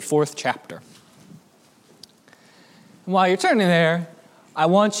4th chapter. And while you're turning there, I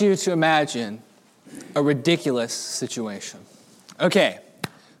want you to imagine a ridiculous situation. Okay,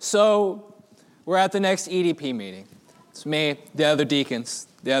 so we're at the next EDP meeting. It's me, the other deacons,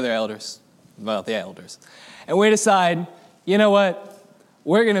 the other elders, the elders. And we decide, you know what?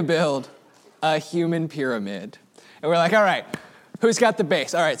 We're going to build a human pyramid. And we're like, all right, who's got the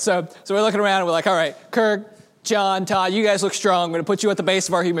base? All right, so we're looking around and we're like, all right, Kirk, John, Todd, you guys look strong. We're going to put you at the base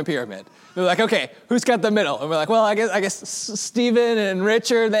of our human pyramid. We're like, okay, who's got the middle? And we're like, well, I guess Stephen and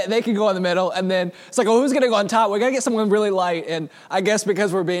Richard, they can go in the middle. And then it's like, well, who's going to go on top? We're going to get someone really light. And I guess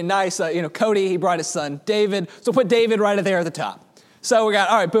because we're being nice, Cody, he brought his son, David. So put David right there at the top. So we got,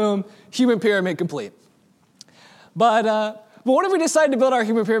 all right, boom, human pyramid complete. But what if we decided to build our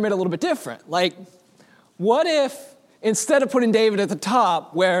human pyramid a little bit different? Like, what if instead of putting David at the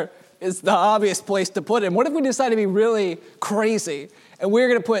top, where it's the obvious place to put him, what if we decided to be really crazy and we're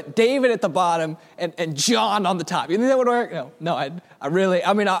going to put David at the bottom and John on the top? You think that would work? No.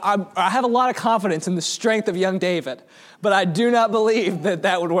 I have a lot of confidence in the strength of young David, but I do not believe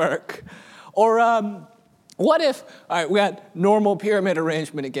that would work. Or what if, all right, we got normal pyramid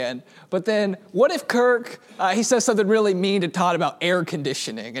arrangement again, but then what if Kirk, he says something really mean to Todd about air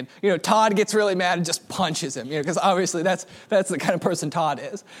conditioning, and, Todd gets really mad and just punches him, because obviously that's the kind of person Todd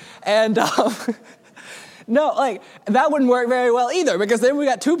is. And no, that wouldn't work very well either, because then we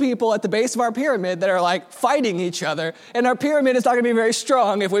got two people at the base of our pyramid that are, fighting each other, and our pyramid is not going to be very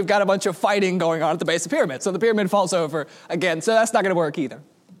strong if we've got a bunch of fighting going on at the base of the pyramid. So the pyramid falls over again, so that's not going to work either.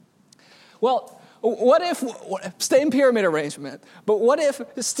 Well, what if, same pyramid arrangement, but what if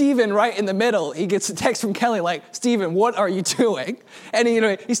Stephen right in the middle, he gets a text from Kelly like, Stephen, what are you doing? And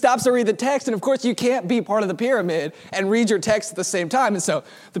he stops to read the text, and of course you can't be part of the pyramid and read your text at the same time, and so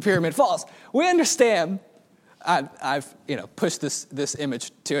the pyramid falls. We understand, I've pushed this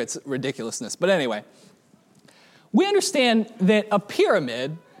image to its ridiculousness, but anyway, we understand that a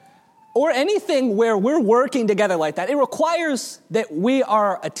pyramid, or anything where we're working together like that, it requires that we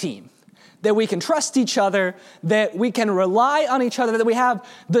are a team. That we can trust each other, that we can rely on each other, that we have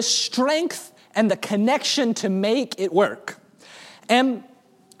the strength and the connection to make it work. And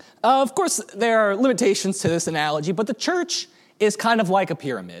of course, there are limitations to this analogy, but the church is kind of like a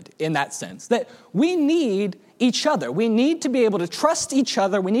pyramid in that sense, that we need each other. We need to be able to trust each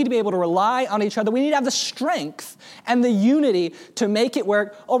other. We need to be able to rely on each other. We need to have the strength and the unity to make it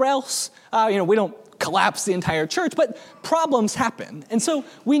work, or else, we don't collapse the entire church, but problems happen. And so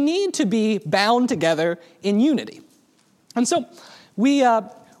we need to be bound together in unity. And so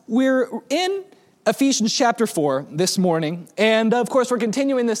we're in Ephesians chapter 4 this morning, and of course we're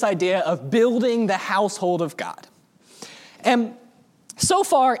continuing this idea of building the household of God. And so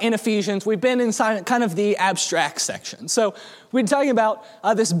far in Ephesians, we've been in kind of the abstract section. So we've been talking about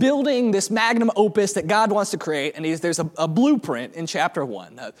this building, this magnum opus that God wants to create, and there's a blueprint in chapter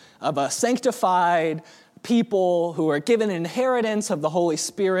 1 of a sanctified people who are given an inheritance of the Holy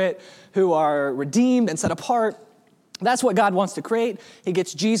Spirit, who are redeemed and set apart. That's what God wants to create. He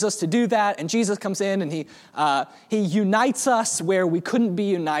gets Jesus to do that, and Jesus comes in and he unites us where we couldn't be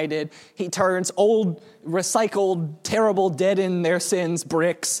united. He turns old, recycled, terrible, dead in their sins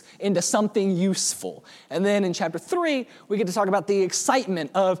bricks into something useful. And then in chapter 3, we get to talk about the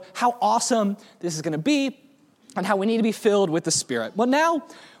excitement of how awesome this is going to be and how we need to be filled with the Spirit. Well, now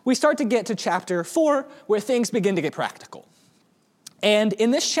we start to get to chapter 4 where things begin to get practical. And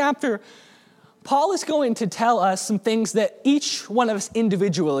in this chapter, Paul is going to tell us some things that each one of us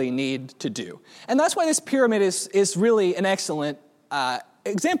individually need to do. And that's why this pyramid is really an excellent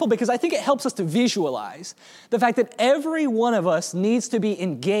example, because I think it helps us to visualize the fact that every one of us needs to be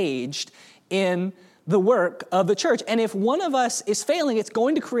engaged in the work of the church. And if one of us is failing, it's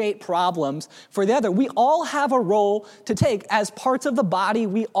going to create problems for the other. We all have a role to take. As parts of the body,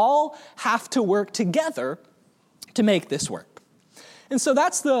 we all have to work together to make this work. And so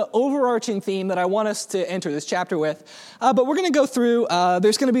that's the overarching theme that I want us to enter this chapter with. But we're going to go through,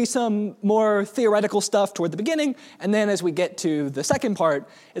 there's going to be some more theoretical stuff toward the beginning, and then as we get to the second part,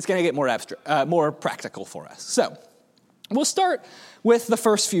 it's going to get more abstract, more practical for us. So we'll start with the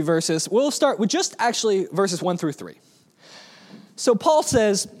first few verses. We'll start with just actually verses 1 through 3. So Paul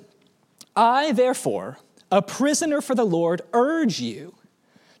says, I, therefore, a prisoner for the Lord, urge you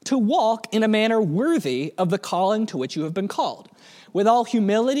to walk in a manner worthy of the calling to which you have been called, with all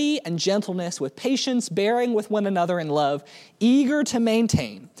humility and gentleness, with patience, bearing with one another in love, eager to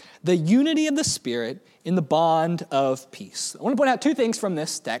maintain the unity of the Spirit in the bond of peace. I want to point out two things from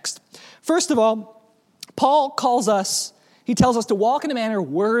this text. First of all, Paul he tells us to walk in a manner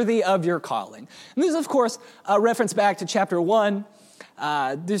worthy of your calling. And this is, of course, a reference back to chapter 1,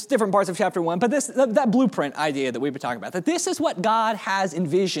 there's different parts of chapter 1, but that blueprint idea that we've been talking about, that this is what God has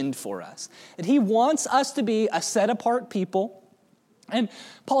envisioned for us, that he wants us to be a set-apart people. And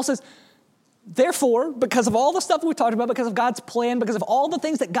Paul says, therefore, because of all the stuff that we talked about, because of God's plan, because of all the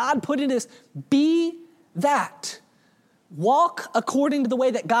things that God put in this, be that. Walk according to the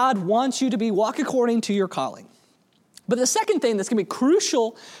way that God wants you to be. Walk according to your calling. But the second thing that's going to be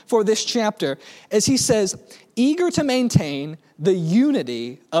crucial for this chapter is he says, eager to maintain the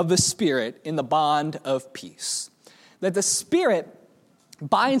unity of the Spirit in the bond of peace. That the Spirit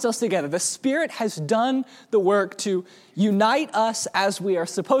binds us together. The Spirit has done the work to unite us as we are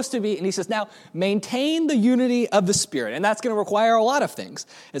supposed to be. And he says, now maintain the unity of the Spirit. And that's going to require a lot of things.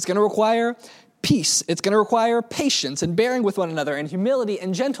 It's going to require peace. It's going to require patience and bearing with one another and humility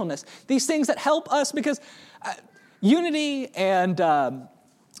and gentleness. These things that help us because unity and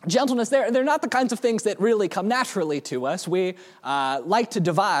gentleness, they're not the kinds of things that really come naturally to us. We like to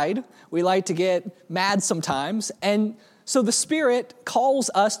divide. We like to get mad sometimes. And so the Spirit calls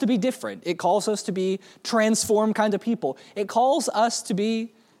us to be different. It calls us to be transformed kind of people. It calls us to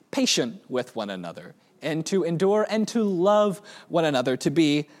be patient with one another and to endure and to love one another, to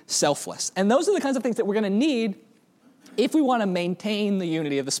be selfless. And those are the kinds of things that we're going to need if we want to maintain the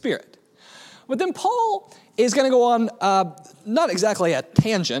unity of the Spirit. But then Paul is going to go on, not exactly a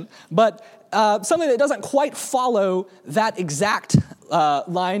tangent, but something that doesn't quite follow that exact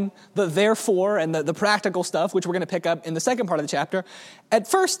line, the therefore and the practical stuff, which we're going to pick up in the second part of the chapter. At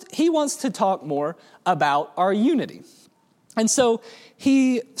first, he wants to talk more about our unity. And so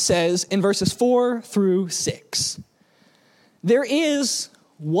he says in verses 4 through 6, there is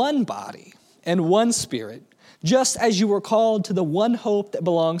one body and one Spirit, just as you were called to the one hope that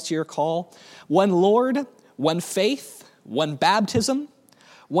belongs to your call, one Lord, one faith, one baptism,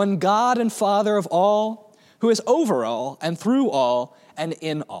 one God and Father of all, who is over all and through all and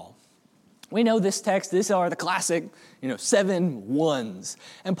in all. We know this text. These are the classic, 7 ones.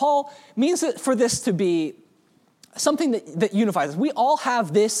 And Paul means it for this to be something that unifies us. We all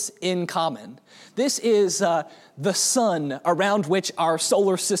have this in common. This is the sun around which our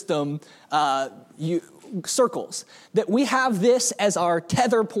solar system circles. That we have this as our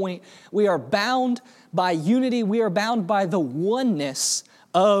tether point. We are bound by unity. We are bound by the oneness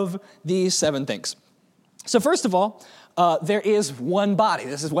of these 7 things. So first of all, there is one body.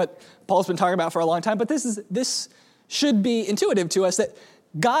 This is what Paul's been talking about for a long time, but this should be intuitive to us that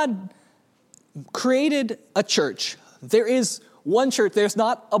God created a church. There is one church. There's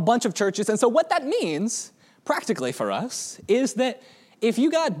not a bunch of churches. And so what that means practically for us is that if you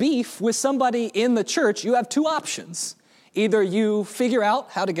got beef with somebody in the church, you have 2 options. Either you figure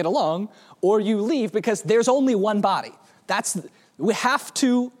out how to get along or you leave because there's only one body. We have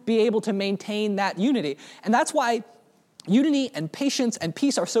to be able to maintain that unity. And that's why unity and patience and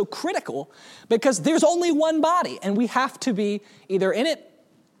peace are so critical because there's only one body and we have to be either in it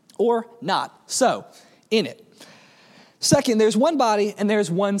or not. So, in it. Second, there's one body and there's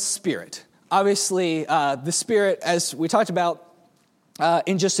one Spirit. Obviously, the Spirit, as we talked about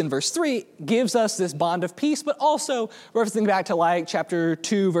in verse 3, gives us this bond of peace, but also referencing back to chapter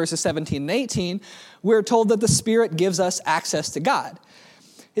 2, verses 17 and 18, we're told that the Spirit gives us access to God.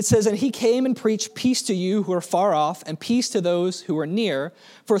 It says, and he came and preached peace to you who are far off and peace to those who are near,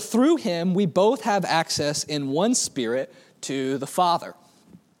 for through him we both have access in one Spirit to the Father.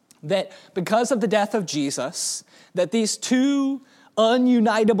 That because of the death of Jesus, that these 2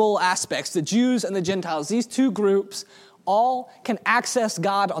 ununitable aspects, the Jews and the Gentiles, these 2 groups, all can access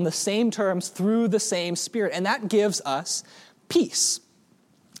God on the same terms through the same Spirit. And that gives us peace.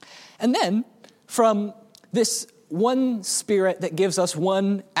 And then from this one Spirit that gives us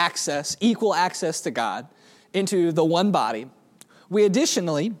one access, equal access to God into the one body, we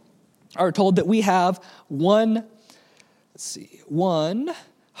additionally are told that we have one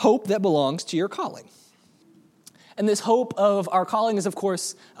hope that belongs to your calling. And this hope of our calling is, of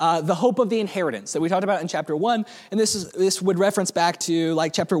course, the hope of the inheritance that we talked about in chapter 1. And this would reference back to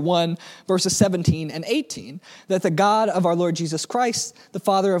chapter 1, verses 17 and 18, that the God of our Lord Jesus Christ, the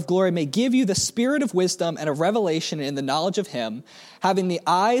Father of glory, may give you the spirit of wisdom and of revelation in the knowledge of him, having the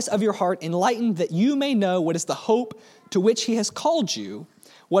eyes of your heart enlightened, that you may know what is the hope to which he has called you,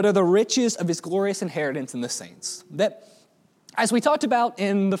 what are the riches of his glorious inheritance in the saints. That, as we talked about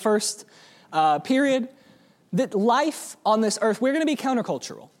in the first period, that life on this earth, we're going to be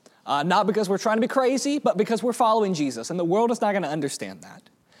countercultural. Not because we're trying to be crazy, but because we're following Jesus, and the world is not going to understand that.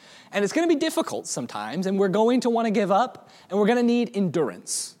 And it's going to be difficult sometimes, and we're going to want to give up, and we're going to need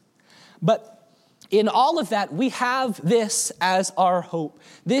endurance. But in all of that, we have this as our hope,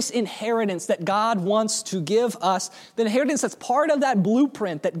 this inheritance that God wants to give us, the inheritance that's part of that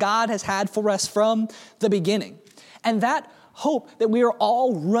blueprint that God has had for us from the beginning. And that hope that we are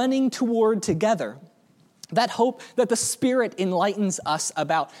all running toward together, that hope that the Spirit enlightens us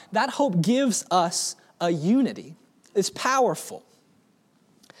about, that hope gives us a unity. It's powerful.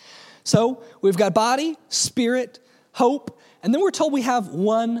 So we've got body, spirit, hope, and then we're told we have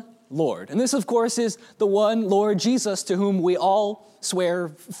one Lord. And this, of course, is the one Lord Jesus to whom we all swear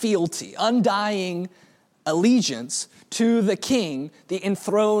fealty, undying allegiance to the King, the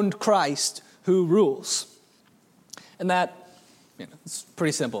enthroned Christ who rules. And that, it's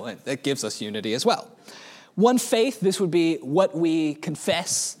pretty simple. That gives us unity as well. One faith, this would be what we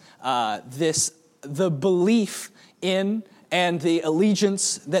confess, the belief in and the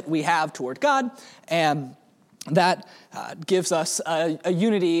allegiance that we have toward God, and that gives us a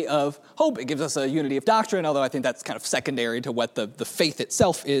unity of hope. It gives us a unity of doctrine, although I think that's kind of secondary to what the faith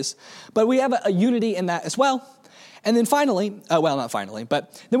itself is. But we have a unity in that as well. And then finally, not finally,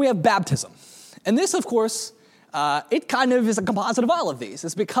 but then we have baptism. And this, of course, it kind of is a composite of all of these.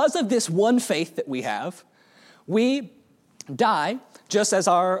 It's because of this one faith that we have, we die just as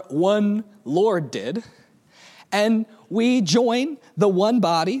our one Lord did, and we join the one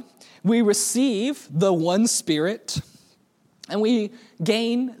body. We receive the one Spirit, and we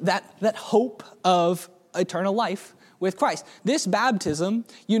gain that hope of eternal life with Christ. This baptism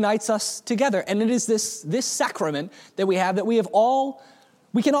unites us together, and it is this sacrament that we have that we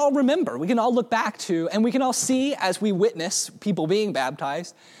can all remember, we can all look back to, and we can all see as we witness people being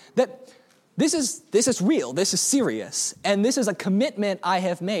baptized that this is real, this is serious, and this is a commitment I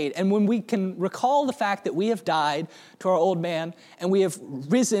have made. And when we can recall the fact that we have died to our old man and we have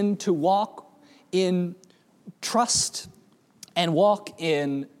risen to walk in trust and walk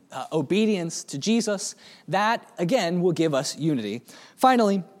in obedience to Jesus, that, again, will give us unity.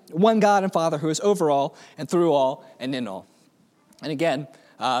 Finally, one God and Father who is over all and through all and in all. And again,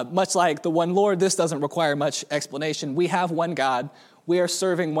 much like the one Lord, this doesn't require much explanation. We have one God. We are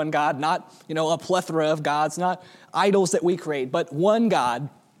serving one God, not, a plethora of gods, not idols that we create, but one God.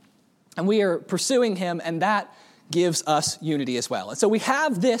 And we are pursuing him, and that gives us unity as well. And so we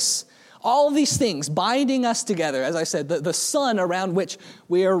have all of these things binding us together, as I said, the sun around which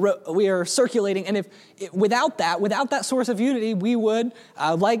we are circulating. And without that source of unity, we would,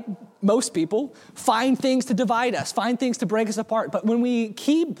 like most people, find things to divide us, find things to break us apart. But when we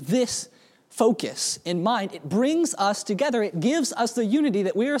keep this focus in mind, it brings us together. It gives us the unity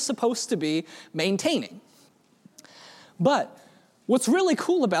that we are supposed to be maintaining. But what's really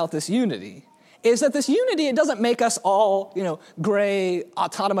cool about this unity is that this unity, it doesn't make us all, gray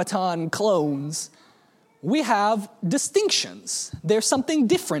automaton clones. We have distinctions. There's something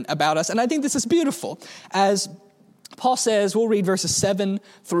different about us, and I think this is beautiful. As Paul says, we'll read verses 7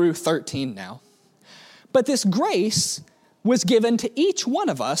 through 13 now. But this grace was given to each one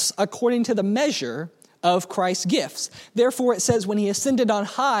of us according to the measure of Christ's gifts. Therefore, it says, when he ascended on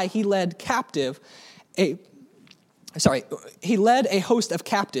high, he led a host of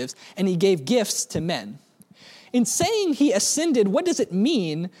captives, and he gave gifts to men. In saying he ascended, what does it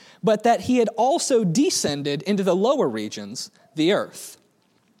mean but that he had also descended into the lower regions, the earth?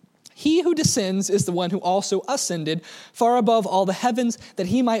 He who descends is the one who also ascended far above all the heavens, that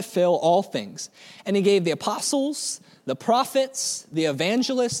he might fill all things. And he gave the apostles, the prophets, the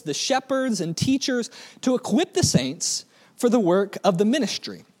evangelists, the shepherds, and teachers to equip the saints for the work of the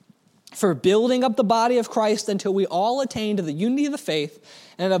ministry, for building up the body of Christ until we all attain to the unity of the faith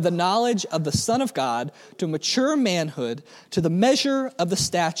and of the knowledge of the Son of God, to mature manhood, to the measure of the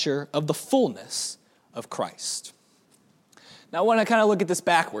stature of the fullness of Christ. Now, I want to kind of look at this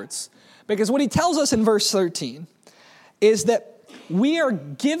backwards, because what he tells us in verse 13 is that we are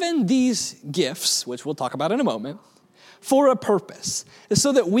given these gifts, which we'll talk about in a moment, for a purpose,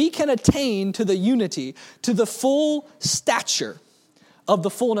 so that we can attain to the unity, to the full stature of the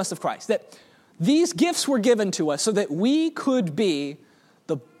fullness of Christ. That these gifts were given to us so that we could be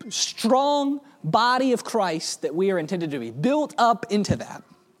the strong body of Christ that we are intended to be, built up into that.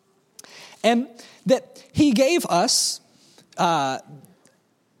 And that he gave us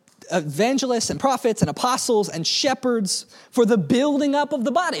evangelists and prophets and apostles and shepherds for the building up of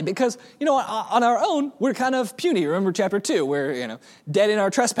the body. Because, on our own, we're kind of puny. Remember chapter 2, we're, dead in our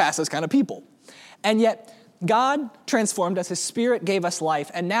trespasses kind of people. And yet, God transformed us, his Spirit gave us life,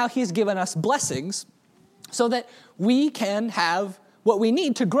 and now he's given us blessings so that we can have what we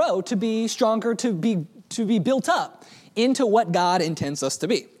need to grow, to be stronger, to be built up into what God intends us to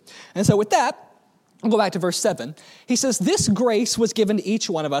be. And so with that, I'll go back to verse 7. He says, this grace was given to each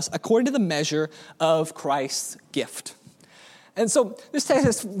one of us according to the measure of Christ's gift. And so this text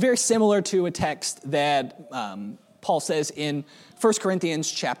is very similar to a text that Paul says in 1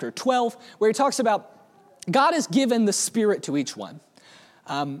 Corinthians chapter 12, where he talks about God has given the Spirit to each one.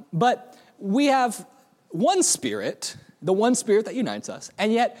 But we have one Spirit, the one Spirit that unites us,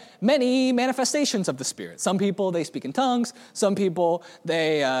 and yet many manifestations of the Spirit. Some people, they speak in tongues. Some people,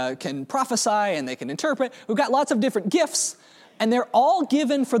 they can prophesy and they can interpret. We've got lots of different gifts, and they're all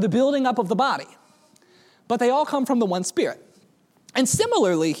given for the building up of the body. But they all come from the one Spirit. And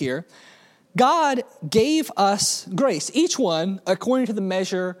similarly here, God gave us grace, each one according to the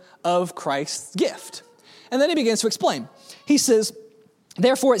measure of Christ's gift. And then he begins to explain. He says,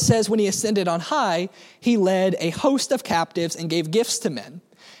 therefore it says, when he ascended on high, he led a host of captives and gave gifts to men.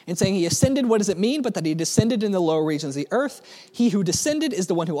 In saying he ascended, what does it mean? But that he descended in the lower regions of the earth. He who descended is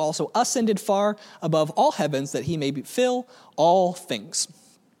the one who also ascended far above all heavens, that he may fill all things.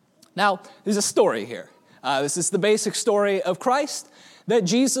 Now, there's a story here. This is the basic story of Christ, that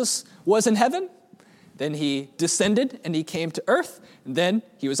Jesus was in heaven, then he descended and he came to earth, and then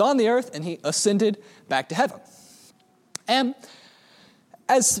he was on the earth and he ascended back to heaven. And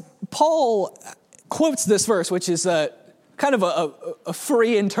as Paul quotes this verse, which is kind of a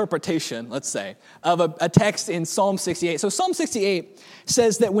free interpretation, let's say, of a text in Psalm 68. So Psalm 68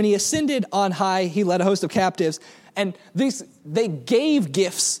 says that when he ascended on high, he led a host of captives, and they gave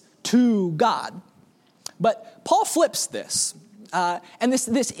gifts to God. But Paul flips this, and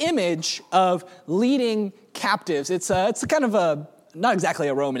this image of leading captives, it's kind of not exactly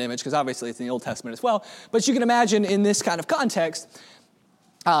a Roman image, because obviously it's in the Old Testament as well, but you can imagine in this kind of context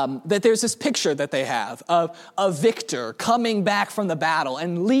that there's this picture that they have of a victor coming back from the battle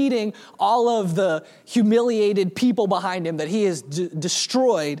and leading all of the humiliated people behind him that he has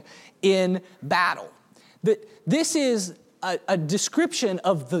destroyed in battle. This is a description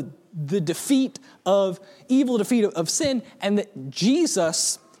of the defeat of evil, defeat of sin, and that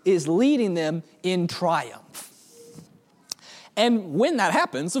Jesus is leading them in triumph. And when that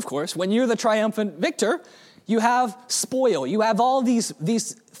happens, of course, when you're the triumphant victor, you have spoil. You have all these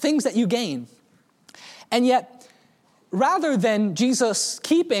things that you gain. And yet, rather than Jesus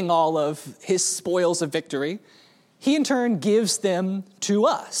keeping all of his spoils of victory, he in turn gives them to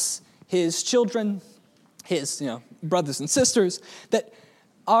us, his children, his brothers and sisters, that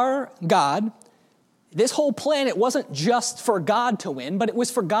our God, this whole planet wasn't just for God to win, but it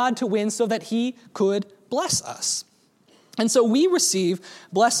was for God to win so that he could bless us. And so we receive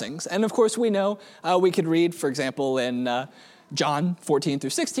blessings. And of course, we know, we could read, for example, in John 14 through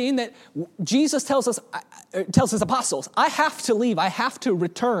 16, that Jesus tells his apostles, I have to leave, I have to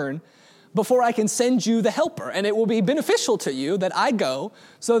return before I can send you the helper. And it will be beneficial to you that I go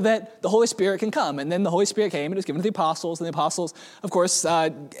so that the Holy Spirit can come. And then the Holy Spirit came and it was given to the apostles. And the apostles, of course,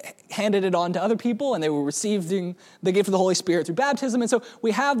 handed it on to other people. And they were receiving the gift of the Holy Spirit through baptism. And so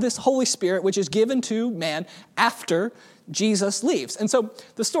we have this Holy Spirit, which is given to man after Jesus leaves. And so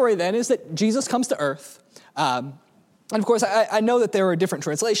the story then is that Jesus comes to earth. And of course, I know that there are different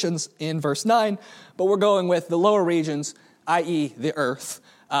translations in verse 9, but we're going with the lower regions, i.e. the earth.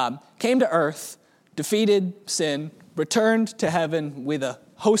 Came to earth, defeated sin, returned to heaven with a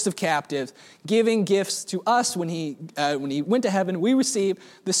host of captives, giving gifts to us. When he went to heaven, we receive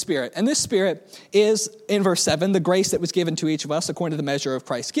the Spirit. And this Spirit is, in verse 7, the grace that was given to each of us according to the measure of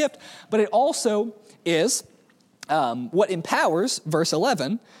Christ's gift. But it also is what empowers, verse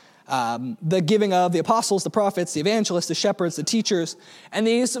 11, the giving of the apostles, the prophets, the evangelists, the shepherds, the teachers. And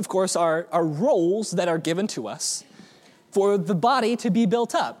these, of course, are roles that are given to us for the body to be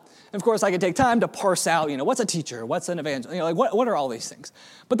built up. And of course, I could take time to parse out, what's a teacher? What's an evangelist? What are all these things?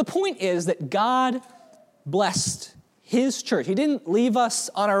 But the point is that God blessed his church. He didn't leave us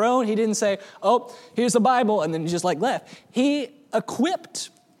on our own. He didn't say, oh, here's the Bible, and then just left. He equipped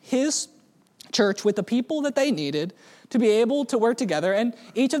his church with the people that they needed to be able to work together, and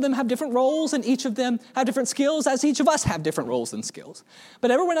each of them have different roles, and each of them have different skills, as each of us have different roles and skills.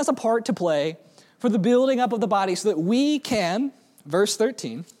 But everyone has a part to play for the building up of the body so that we can, verse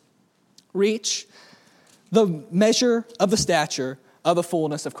 13, reach the measure of the stature of the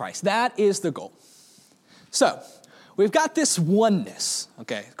fullness of Christ. That is the goal. So, we've got this oneness,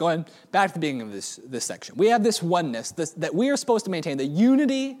 okay, going back to the beginning of this section. We have this oneness that we are supposed to maintain, the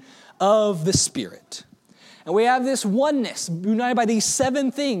unity of the Spirit. And we have this oneness united by these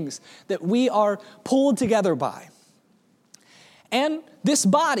 7 things that we are pulled together by. And this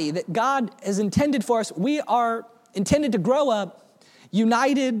body that God has intended for us, we are intended to grow up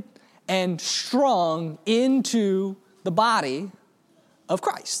united and strong into the body of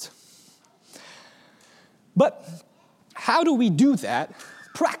Christ. But how do we do that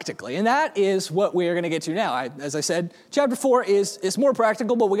practically? And that is what we're going to get to now. As I said, chapter 4 is more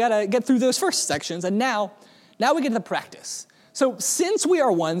practical, but we got to get through those first sections. And now we get to the practice. So since we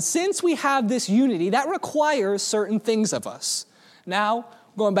are one, since we have this unity, that requires certain things of us. Now,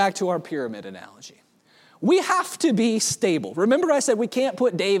 going back to our pyramid analogy. We have to be stable. Remember I said we can't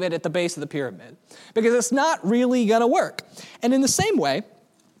put David at the base of the pyramid because it's not really going to work. And in the same way,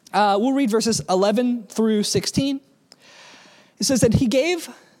 we'll read verses 11 through 16. It says that he gave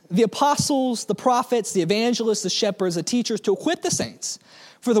the apostles, the prophets, the evangelists, the shepherds, the teachers to equip the saints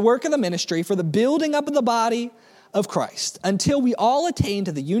for the work of the ministry, for the building up of the body of Christ, until we all attain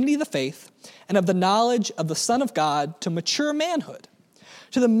to the unity of the faith and of the knowledge of the Son of God, to mature manhood,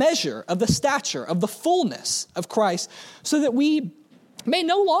 to the measure of the stature of the fullness of Christ, so that we may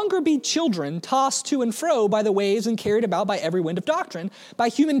no longer be children tossed to and fro by the waves and carried about by every wind of doctrine, by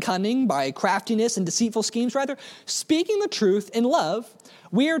human cunning, by craftiness and deceitful schemes. Rather, speaking the truth in love,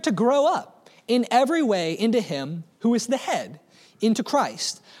 we are to grow up in every way into him who is the head, into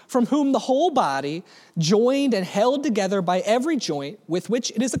Christ, from whom the whole body, joined and held together by every joint with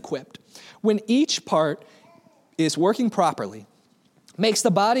which it is equipped, when each part is working properly, makes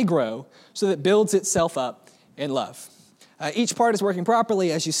the body grow so that it builds itself up in love. Each part is working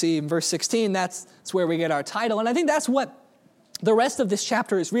properly, as you see in verse 16. That's where we get our title. And I think that's what the rest of this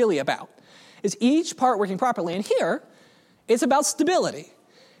chapter is really about, is each part working properly. And here, it's about stability.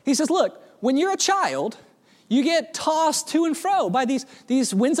 He says, look, when you're a child, you get tossed to and fro by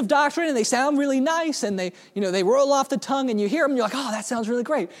these winds of doctrine, and they sound really nice, and they roll off the tongue, and you hear them, and you're like, oh, that sounds really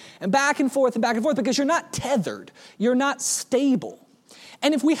great. And back and forth, because you're not tethered. You're not stable.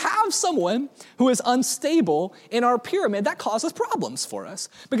 And if we have someone who is unstable in our pyramid, that causes problems for us,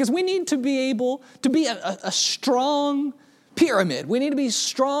 because we need to be able to be a strong pyramid. We need to be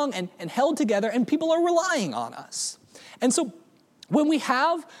strong and held together, and people are relying on us. And so when we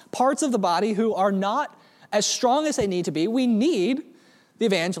have parts of the body who are not as strong as they need to be, we need the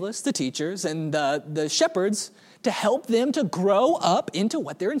evangelists, the teachers, and the shepherds to help them to grow up into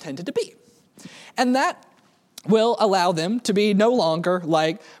what they're intended to be. And that will allow them to be no longer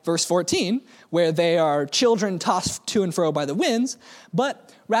like verse 14, where they are children tossed to and fro by the winds,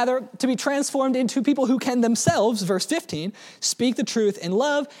 but rather to be transformed into people who can themselves, verse 15, speak the truth in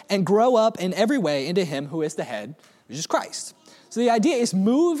love and grow up in every way into him who is the head, which is Christ. So the idea is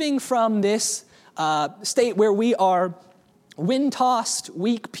moving from this state where we are wind-tossed,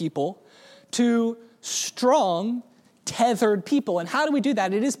 weak people to strong, tethered people. And how do we do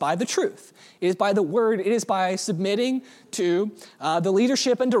that? It is by the truth. It is by the word. It is by submitting to the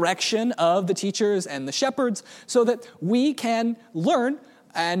leadership and direction of the teachers and the shepherds so that we can learn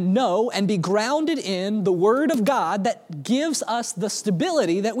and know and be grounded in the word of God that gives us the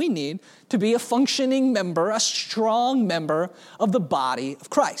stability that we need to be a functioning member, a strong member of the body of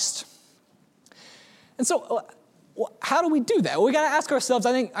Christ. And so how do we do that? Well, we got to ask ourselves,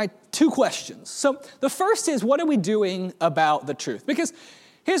 I think, two questions. So the first is, what are we doing about the truth? Because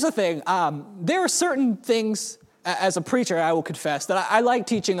here's the thing. There are certain things, as a preacher, I will confess, that I like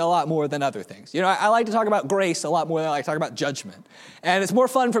teaching a lot more than other things. I like to talk about grace a lot more than I like to talk about judgment. And it's more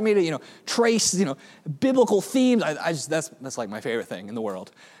fun for me to, trace, biblical themes. That's like my favorite thing in the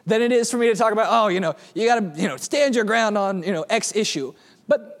world. Than it is for me to talk about, you got to, stand your ground on, X issue.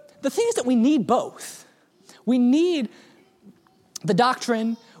 But the thing is that we need both. We need the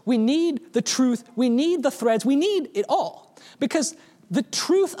doctrine, we need the truth, we need the threads, we need it all. Because the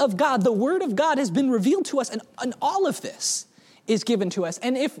truth of God, the word of God has been revealed to us, and all of this is given to us.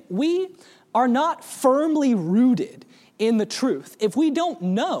 And if we are not firmly rooted in the truth, if we don't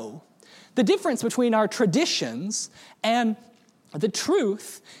know the difference between our traditions and the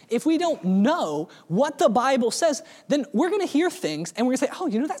truth, if we don't know what the Bible says, then we're going to hear things and we're going to say,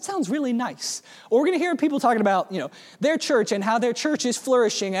 oh, that sounds really nice. Or we're going to hear people talking about, their church and how their church is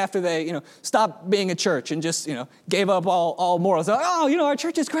flourishing after they, stopped being a church and just, gave up all morals. Our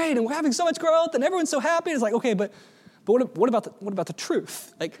church is great and we're having so much growth and everyone's so happy. It's like, okay, but what about the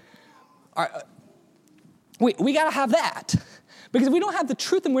truth? Like, we got to have that. Because if we don't have the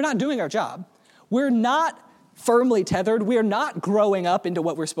truth, then we're not doing our job. We're not firmly tethered. We are not growing up into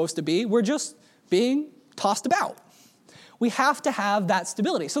what we're supposed to be. We're just being tossed about. We have to have that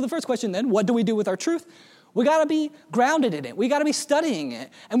stability. So the first question then, what do we do with our truth? We got to be grounded in it. We got to be studying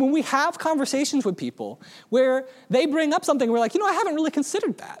it. And when we have conversations with people where they bring up something, we're like, I haven't really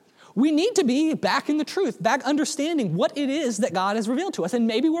considered that. We need to be back in the truth, back understanding what it is that God has revealed to us. And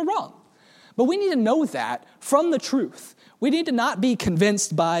maybe we're wrong. But we need to know that from the truth. We need to not be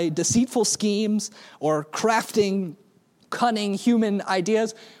convinced by deceitful schemes or crafting, cunning human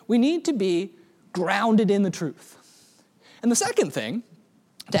ideas. We need to be grounded in the truth. And the second thing,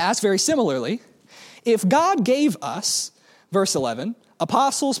 to ask very similarly, if God gave us, verse 11,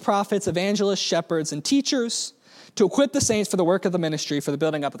 apostles, prophets, evangelists, shepherds, and teachers to equip the saints for the work of the ministry, for the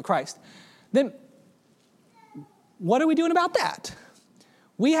building up of Christ, then what are we doing about that?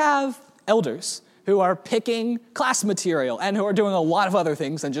 We have elders who are picking class material and who are doing a lot of other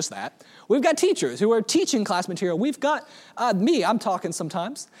things than just that. We've got teachers who are teaching class material. We've got me, I'm talking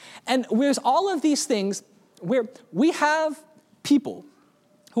sometimes. And there's all of these things where we have people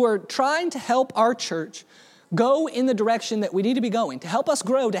who are trying to help our church go in the direction that we need to be going, to help us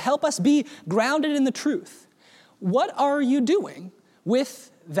grow, to help us be grounded in the truth. What are you doing with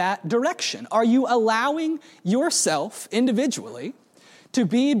that direction? Are you allowing yourself individually to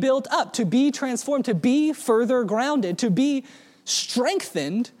be built up, to be transformed, to be further grounded, to be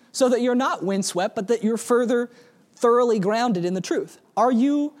strengthened so that you're not windswept, but that you're further thoroughly grounded in the truth? Are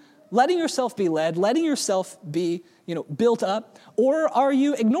you letting yourself be led, letting yourself be, built up, or are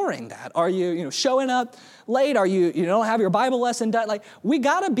you ignoring that? Are you, showing up late? Are you don't have your Bible lesson done? We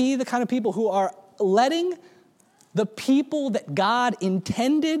gotta be the kind of people who are letting the people that God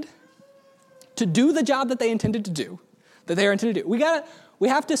intended to do the job that they intended to do, that they are intended to do. We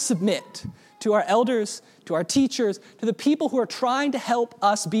have to submit to our elders, to our teachers, to the people who are trying to help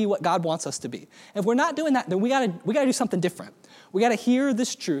us be what God wants us to be. If we're not doing that, then we gotta do something different. We gotta hear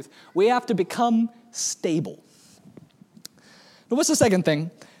this truth. We have to become stable. But what's the second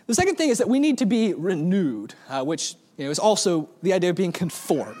thing? The second thing is that we need to be renewed, which is also the idea of being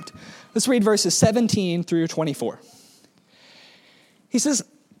conformed. Let's read verses 17 through 24. He says,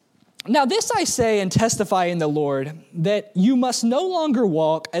 "Now this I say and testify in the Lord, that you must no longer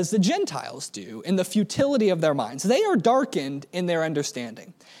walk as the Gentiles do in the futility of their minds. They are darkened in their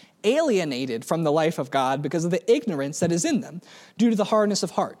understanding, alienated from the life of God because of the ignorance that is in them, due to the hardness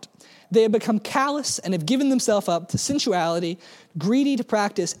of heart. They have become callous and have given themselves up to sensuality, greedy to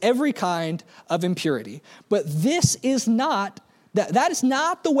practice every kind of impurity. But that is not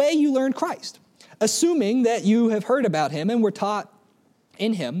the way you learned Christ, assuming that you have heard about him and were taught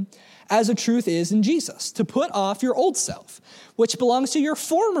in him, as the truth is in Jesus, to put off your old self, which belongs to your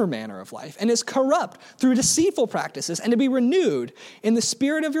former manner of life and is corrupt through deceitful practices, and to be renewed in the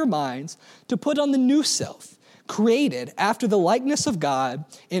spirit of your minds, to put on the new self, created after the likeness of God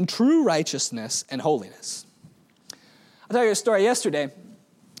in true righteousness and holiness." I'll tell you a story. Yesterday,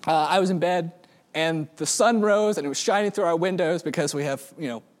 I was in bed, and the sun rose, and it was shining through our windows because we have,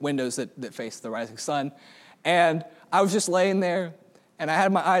 windows that face the rising sun. And I was just laying there, and I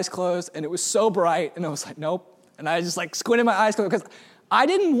had my eyes closed, and it was so bright, and I was like, nope. And I just squinted my eyes closed because I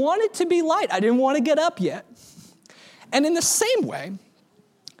didn't want it to be light. I didn't want to get up yet. And in the same way,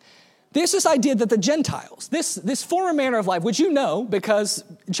 there's this idea that the Gentiles, this former manner of life, which because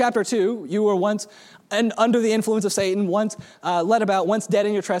in chapter 2, you were once under the influence of Satan, once led about, once dead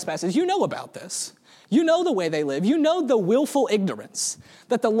in your trespasses. You know about this. You know the way they live. You know the willful ignorance,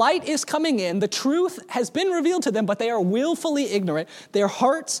 that the light is coming in, the truth has been revealed to them, but they are willfully ignorant. Their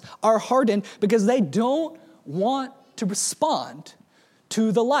hearts are hardened because they don't want to respond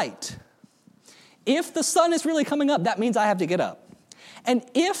to the light. If the sun is really coming up, that means I have to get up. And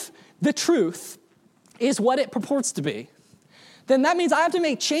if the truth is what it purports to be, then that means I have to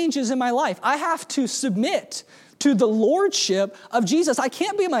make changes in my life. I have to submit to the lordship of Jesus. I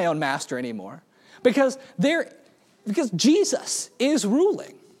can't be my own master anymore because Jesus is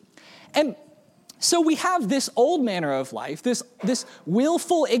ruling. And so we have this old manner of life, this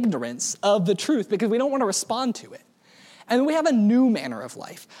willful ignorance of the truth because we don't want to respond to it. And we have a new manner of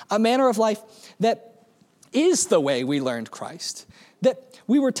life, a manner of life that is the way we learned Christ, that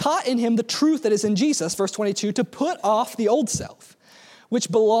we were taught in him the truth that is in Jesus, verse 22, to put off the old self, which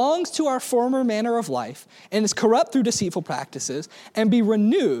belongs to our former manner of life and is corrupt through deceitful practices, and be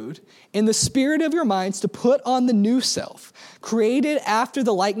renewed in the spirit of your minds to put on the new self, created after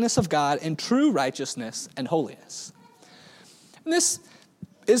the likeness of God in true righteousness and holiness. And this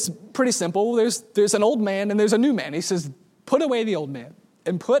is pretty simple. There's an old man and there's a new man. He says, put away the old man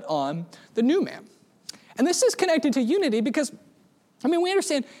and put on the new man. And this is connected to unity because we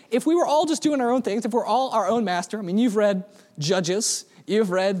understand if we were all just doing our own things, if we're all our own master, you've read Judges,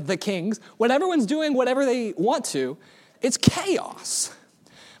 you've read the Kings, when everyone's doing whatever they want to, it's chaos.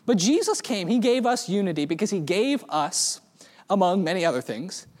 But Jesus came, he gave us unity because he gave us, among many other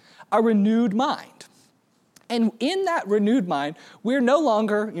things, a renewed mind. And in that renewed mind, we're no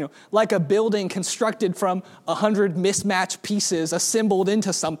longer, like a building constructed from 100 mismatched pieces assembled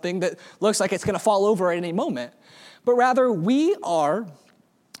into something that looks like it's going to fall over at any moment. But rather, we are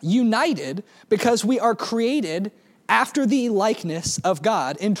united because we are created after the likeness of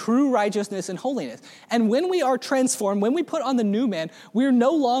God in true righteousness and holiness. And when we are transformed, when we put on the new man, we're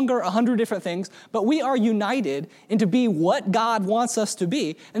no longer 100 different things, but we are united into be what God wants us to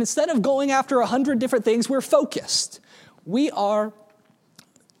be. And instead of going after 100 different things, we're focused. We are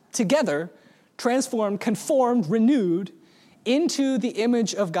together transformed, conformed, renewed into the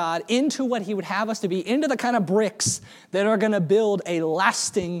image of God, into what he would have us to be, into the kind of bricks that are going to build a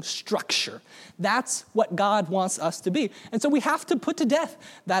lasting structure. That's what God wants us to be. And so we have to put to death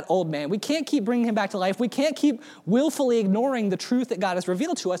that old man. We can't keep bringing him back to life. We can't keep willfully ignoring the truth that God has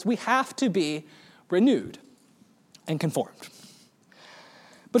revealed to us. We have to be renewed and conformed.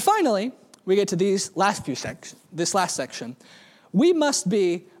 But finally, we get to this last section. We must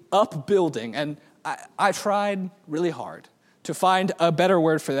be upbuilding. And I tried really hard to find a better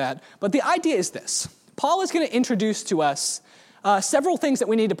word for that. But the idea is this. Paul is going to introduce to us several things that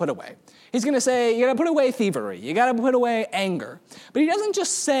we need to put away. He's going to say, you got to put away thievery. You got to put away anger. But he doesn't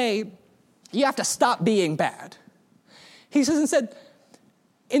just say, you have to stop being bad. He says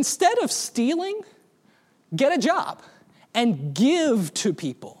instead of stealing, get a job and give to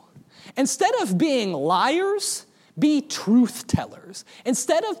people. Instead of being liars, be truth tellers.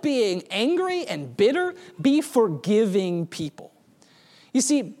 Instead of being angry and bitter, be forgiving people. You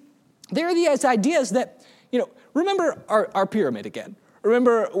see, there are these ideas that, remember our pyramid again.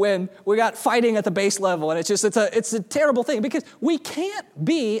 Remember when we got fighting at the base level, and it's a terrible thing because we can't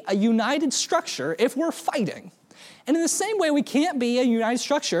be a united structure if we're fighting. And in the same way, we can't be a united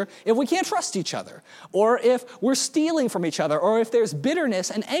structure if we can't trust each other, or if we're stealing from each other, or if there's bitterness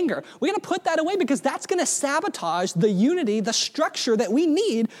and anger. We got to put that away because that's going to sabotage the unity, the structure that we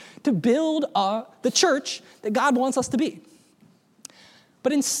need to build the church that God wants us to be.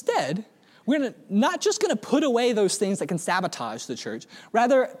 But instead, we're not just going to put away those things that can sabotage the church.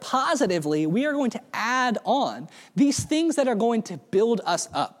 Rather, positively, we are going to add on these things that are going to build us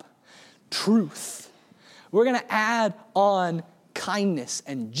up. Truth. We're going to add on kindness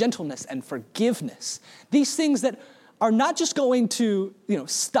and gentleness and forgiveness. These things that are not just going to,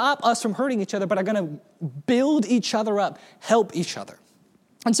 stop us from hurting each other, but are going to build each other up, help each other.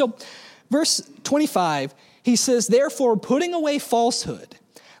 And so, verse 25, he says, therefore, putting away falsehood,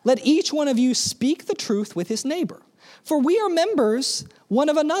 let each one of you speak the truth with his neighbor, for we are members one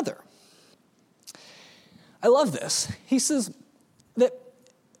of another. I love this. He says that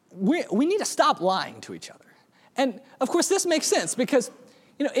we need to stop lying to each other. And of course, this makes sense because,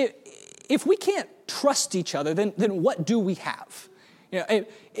 if we can't trust each other, then what do we have?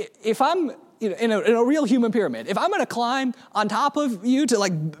 If I'm in a real human pyramid, if I'm going to climb on top of you to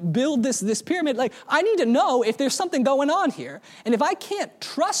build this pyramid, I need to know if there's something going on here. And if I can't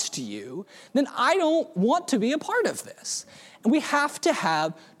trust you, then I don't want to be a part of this. And we have to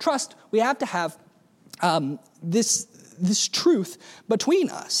have trust. We have to have this truth between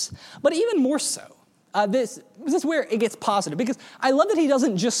us. But even more so, this is where it gets positive, because I love that he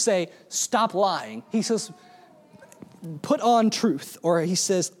doesn't just say, stop lying. He says, put on truth, or he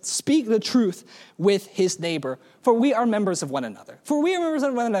says, speak the truth with his neighbor, for we are members of one another. For we are members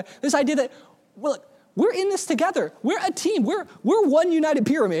of one another. This idea that, we're in this together. We're a team. We're one united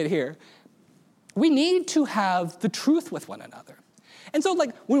pyramid here. We need to have the truth with one another. And so,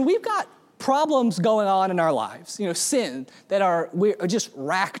 when we've got problems going on in our lives, sin that we're just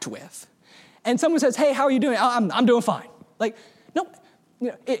racked with, and someone says, hey, how are you doing? I'm doing fine. No,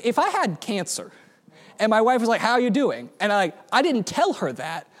 if I had cancer, and my wife was like, how are you doing? And I didn't tell her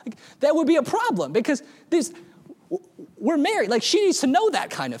that. That would be a problem because we're married. She needs to know that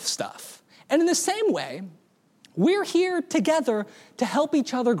kind of stuff. And in the same way, we're here together to help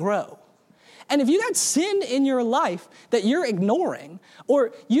each other grow. And if you got sin in your life that you're ignoring,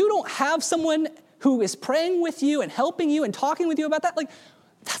 or you don't have someone who is praying with you and helping you and talking with you about that,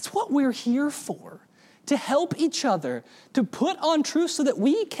 that's what we're here for, to help each other, to put on truth so that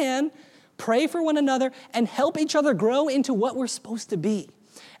we can pray for one another and help each other grow into what we're supposed to be.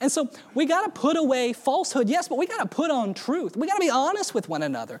 And so we got to put away falsehood, yes, but we got to put on truth. We got to be honest with one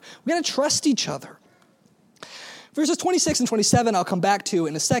another. We got to trust each other. Verses 26 and 27 I'll come back to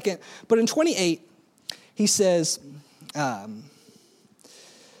in a second, but in 28 he says,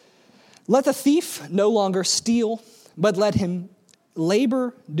 let the thief no longer steal, but let him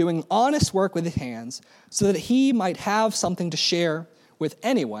labor doing honest work with his hands so that he might have something to share with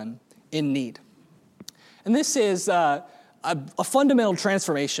anyone in need. And this is a fundamental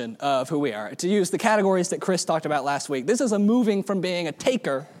transformation of who we are. To use the categories that Chris talked about last week, this is a moving from being a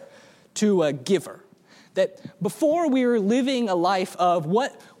taker to a giver. That before we were living a life of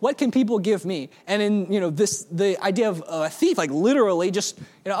what can people give me? And in, the idea of a thief, like literally just,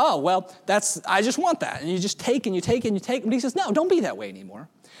 I just want that. And you just take and you take and you take. But he says, no, don't be that way anymore.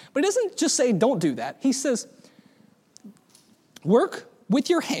 But he doesn't just say, don't do that. He says, work with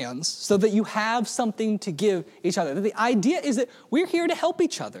your hands so that you have something to give each other. The idea is that we're here to help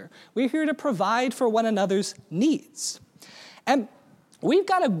each other. We're here to provide for one another's needs. And we've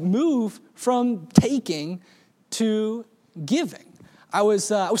got to move from taking to giving. I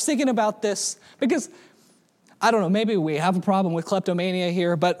was thinking about this because, I don't know, maybe we have a problem with kleptomania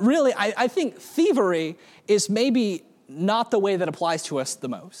here, but really I think thievery is maybe not the way that applies to us the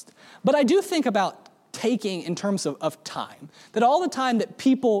most. But I do think about taking in terms of time. That all the time that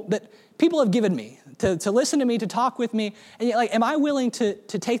people have given me to listen to me, to talk with me, and yet, am I willing to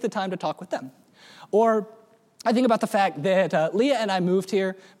take the time to talk with them? Or I think about the fact that Leah and I moved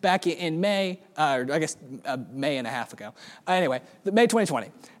here back in May, or I guess May and a half ago. Anyway, May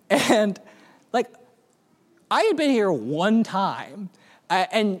 2020. And I had been here one time,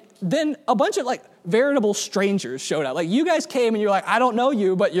 and then a bunch of veritable strangers showed up. You guys came and you're like, I don't know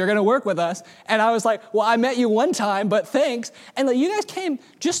you, but you're going to work with us. And I was like, well, I met you one time, but thanks. And you guys came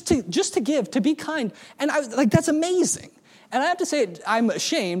just to give, to be kind. And I was like, that's amazing. And I have to say, I'm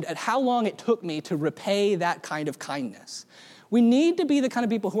ashamed at how long it took me to repay that kind of kindness. We need to be the kind of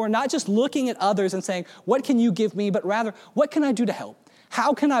people who are not just looking at others and saying, what can you give me? But rather, what can I do to help?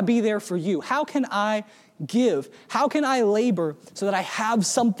 How can I be there for you? How can I give? How can I labor so that I have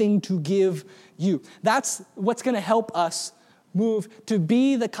something to give you? That's what's going to help us move to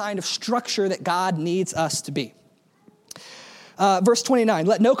be the kind of structure that God needs us to be. Verse 29,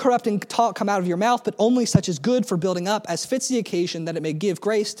 let no corrupting talk come out of your mouth, but only such as good for building up, as fits the occasion, that it may give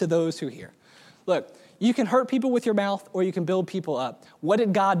grace to those who hear. Look, you can hurt people with your mouth, or you can build people up. What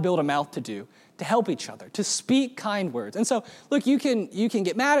did God build a mouth to do? To help each other, to speak kind words. And so, look, you can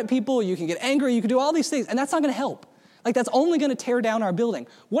get mad at people, you can get angry, you can do all these things, and that's not going to help. That's only going to tear down our building.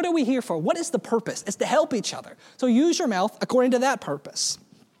 What are we here for? What is the purpose? It's to help each other. So use your mouth according to that purpose.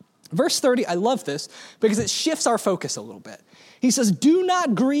 Verse 30, I love this because it shifts our focus a little bit. He says, do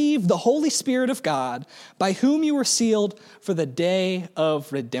not grieve the Holy Spirit of God, by whom you were sealed for the day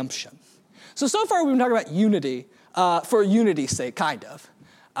of redemption. So far we've been talking about unity for unity's sake, kind of.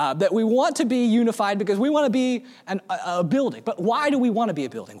 That we want to be unified because we want to be a building. But why do we want to be a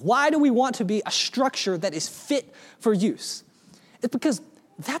building? Why do we want to be a structure that is fit for use? It's because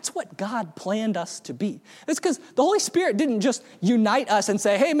that's what God planned us to be. It's because the Holy Spirit didn't just unite us and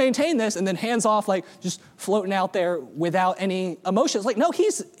say, hey, maintain this, and then hands off just floating out there without any emotions. No,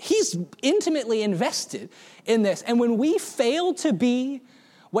 he's intimately invested in this. And when we fail to be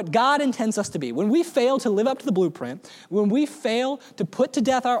what God intends us to be, when we fail to live up to the blueprint, when we fail to put to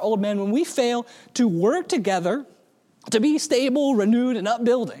death our old men, when we fail to work together to be stable, renewed, and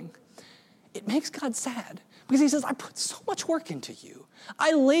upbuilding, it makes God sad. Because he says, I put so much work into you.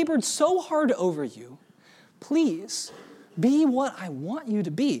 I labored so hard over you. Please be what I want you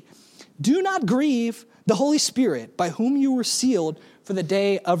to be. Do not grieve the Holy Spirit, by whom you were sealed for the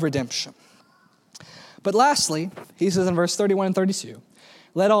day of redemption. But lastly, he says in verse 31 and 32,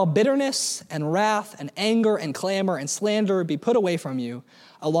 let all bitterness and wrath and anger and clamor and slander be put away from you,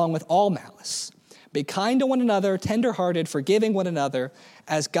 along with all malice. Be kind to one another, tenderhearted, forgiving one another,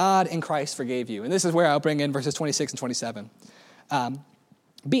 as God in Christ forgave you. And this is where I'll bring in verses 26 and 27.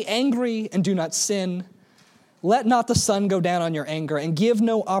 Be angry and do not sin. Let not the sun go down on your anger, and give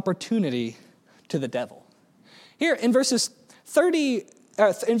no opportunity to the devil. Here in verse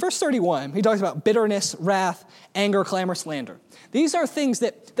 31, he talks about bitterness, wrath, anger, clamor, slander. These are things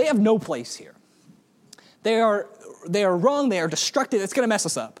that they have no place here. They are wrong, they are destructive, it's going to mess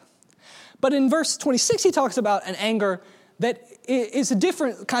us up. But in verse 26, he talks about an anger that is a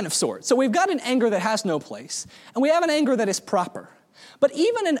different kind of sort. So we've got an anger that has no place, and we have an anger that is proper. But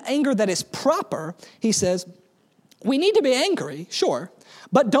even an anger that is proper, he says, we need to be angry, sure,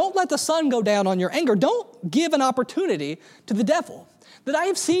 but don't let the sun go down on your anger. Don't give an opportunity to the devil. That I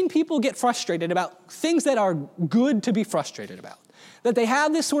have seen people get frustrated about things that are good to be frustrated about. That they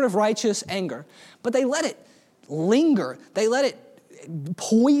have this sort of righteous anger, but they let it linger. They let it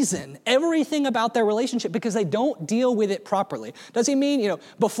poison everything about their relationship because they don't deal with it properly. Does he mean,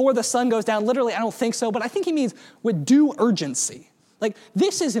 before the sun goes down? Literally, I don't think so, but I think he means with due urgency.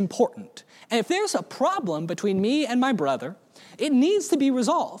 This is important. And if there's a problem between me and my brother, it needs to be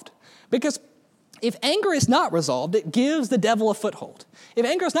resolved. Because if anger is not resolved, it gives the devil a foothold. If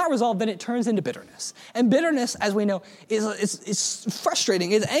anger is not resolved, then it turns into bitterness. And bitterness, as we know, is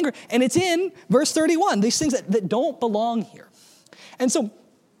frustrating, is anger. And it's in verse 31, these things that don't belong here. And so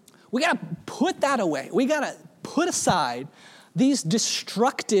We got to put that away. We got to put aside these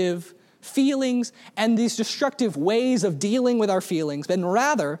destructive feelings and these destructive ways of dealing with our feelings, and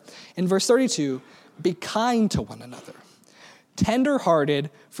rather, in verse 32, be kind to one another,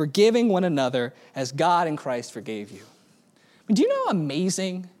 tender-hearted, forgiving one another as God in Christ forgave you. I mean, do you know how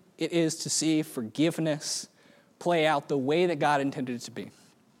amazing it is to see forgiveness play out the way that God intended it to be?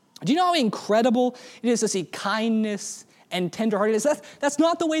 Do you know how incredible it is to see kindness and tenderheartedness? That's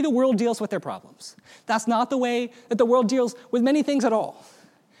not the way the world deals with their problems. That's not the way that the world deals with many things at all.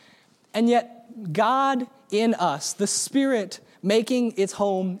 And yet, God in us, the Spirit making its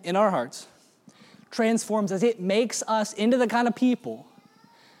home in our hearts, transforms us. It makes us into the kind of people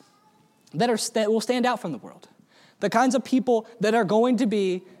that will stand out from the world. The kinds of people that are going to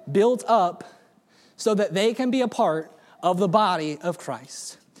be built up so that they can be a part of the body of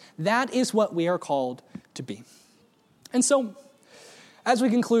Christ. That is what we are called to be. And so, as we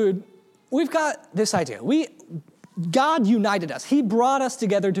conclude, we've got this idea. God united us. He brought us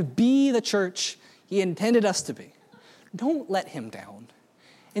together to be the church He intended us to be. Don't let Him down.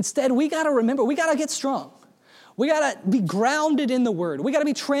 Instead, we got to remember, we got to get strong. We got to be grounded in the Word. We got to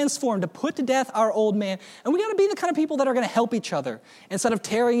be transformed to put to death our old man. And we got to be the kind of people that are going to help each other instead of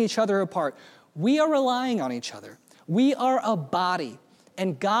tearing each other apart. We are relying on each other. We are a body,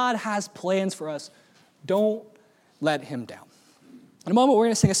 and God has plans for us. Don't let Him down. In a moment, we're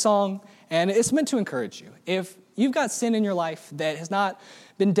going to sing a song, and it's meant to encourage you. If you've got sin in your life that has not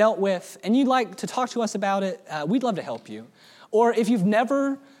been dealt with, and you'd like to talk to us about it, we'd love to help you. Or if you've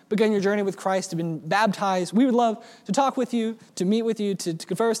never begun your journey with Christ, have been baptized, we would love to talk with you, to meet with you, to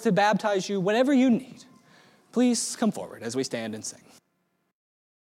converse, to baptize you, whatever you need. Please come forward as we stand and sing.